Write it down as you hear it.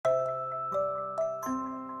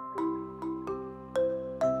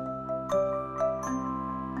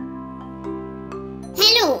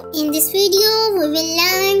In this video, we will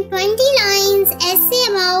learn 20 lines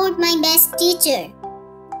essay about my best teacher.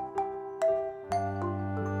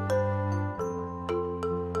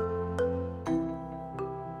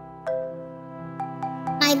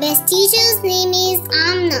 My best teacher's name is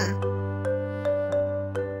Amna.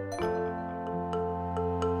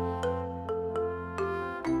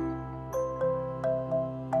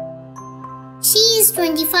 She is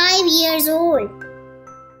 25 years old.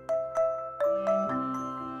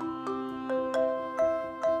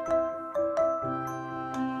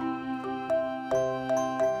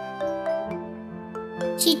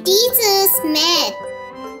 She teaches math.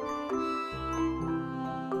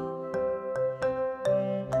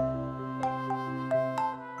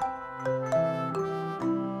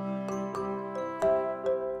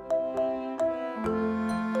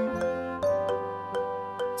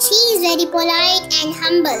 She is very polite and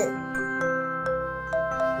humble.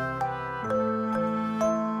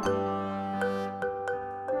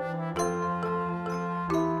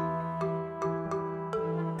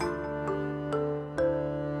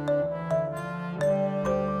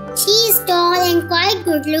 She is tall and quite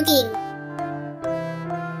good looking.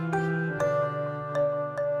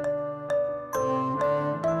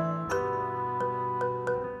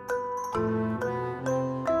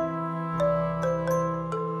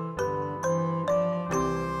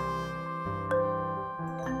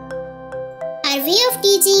 Her way of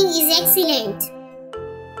teaching is excellent.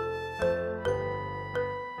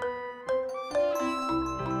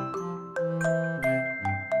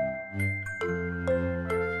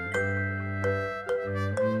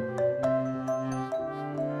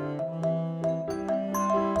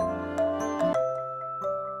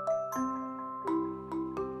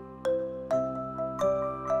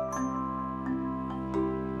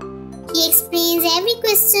 He explains every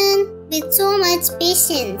question with so much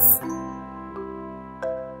patience.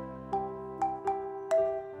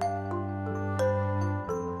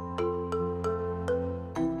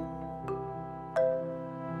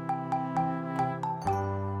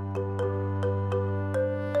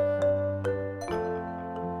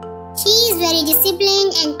 She is very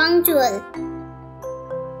disciplined and punctual.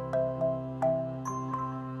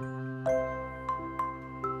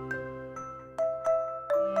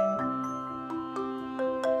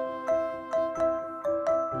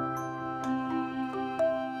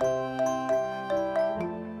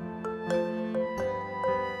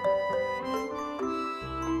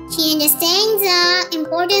 She understands the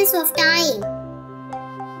importance of time.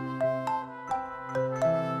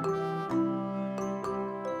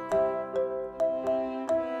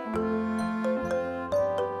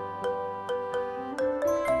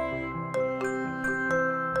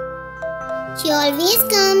 She always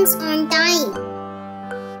comes on time.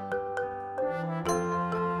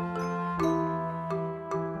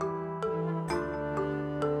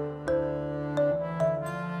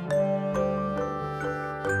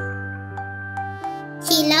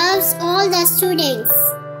 She loves all the students.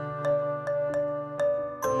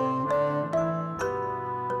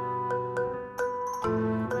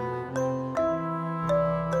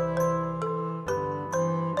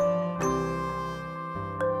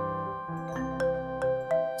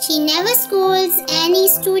 She never scolds any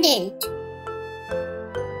student.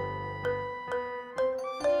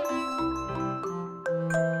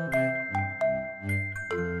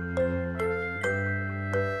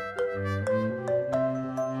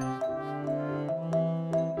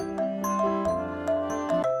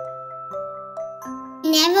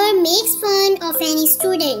 Never makes fun of any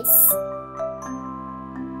students.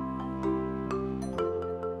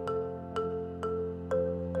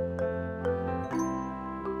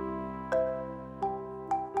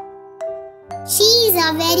 She is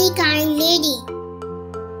a very kind lady.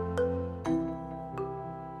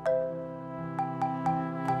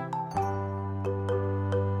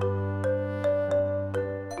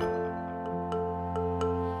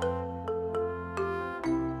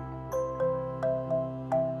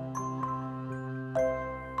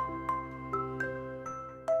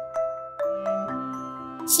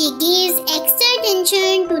 She gives extra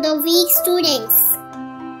attention to the weak students.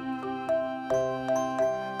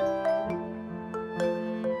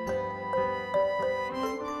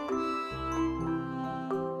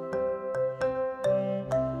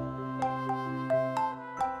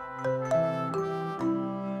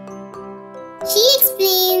 She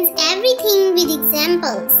explains everything with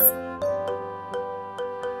examples.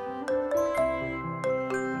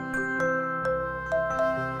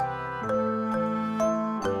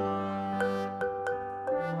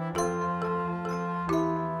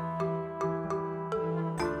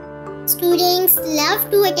 Students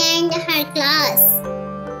love to attend her class.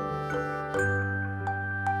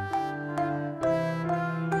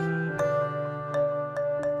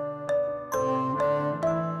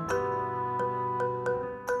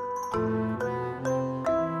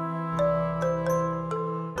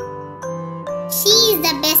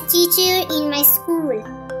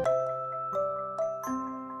 school.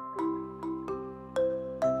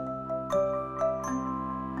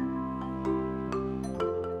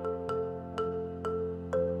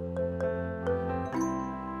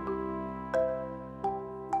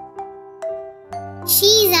 She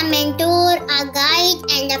is a mentor, a guide,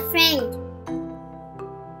 and a friend.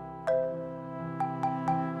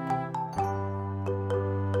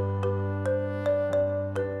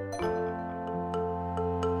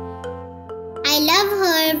 I love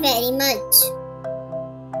her very much.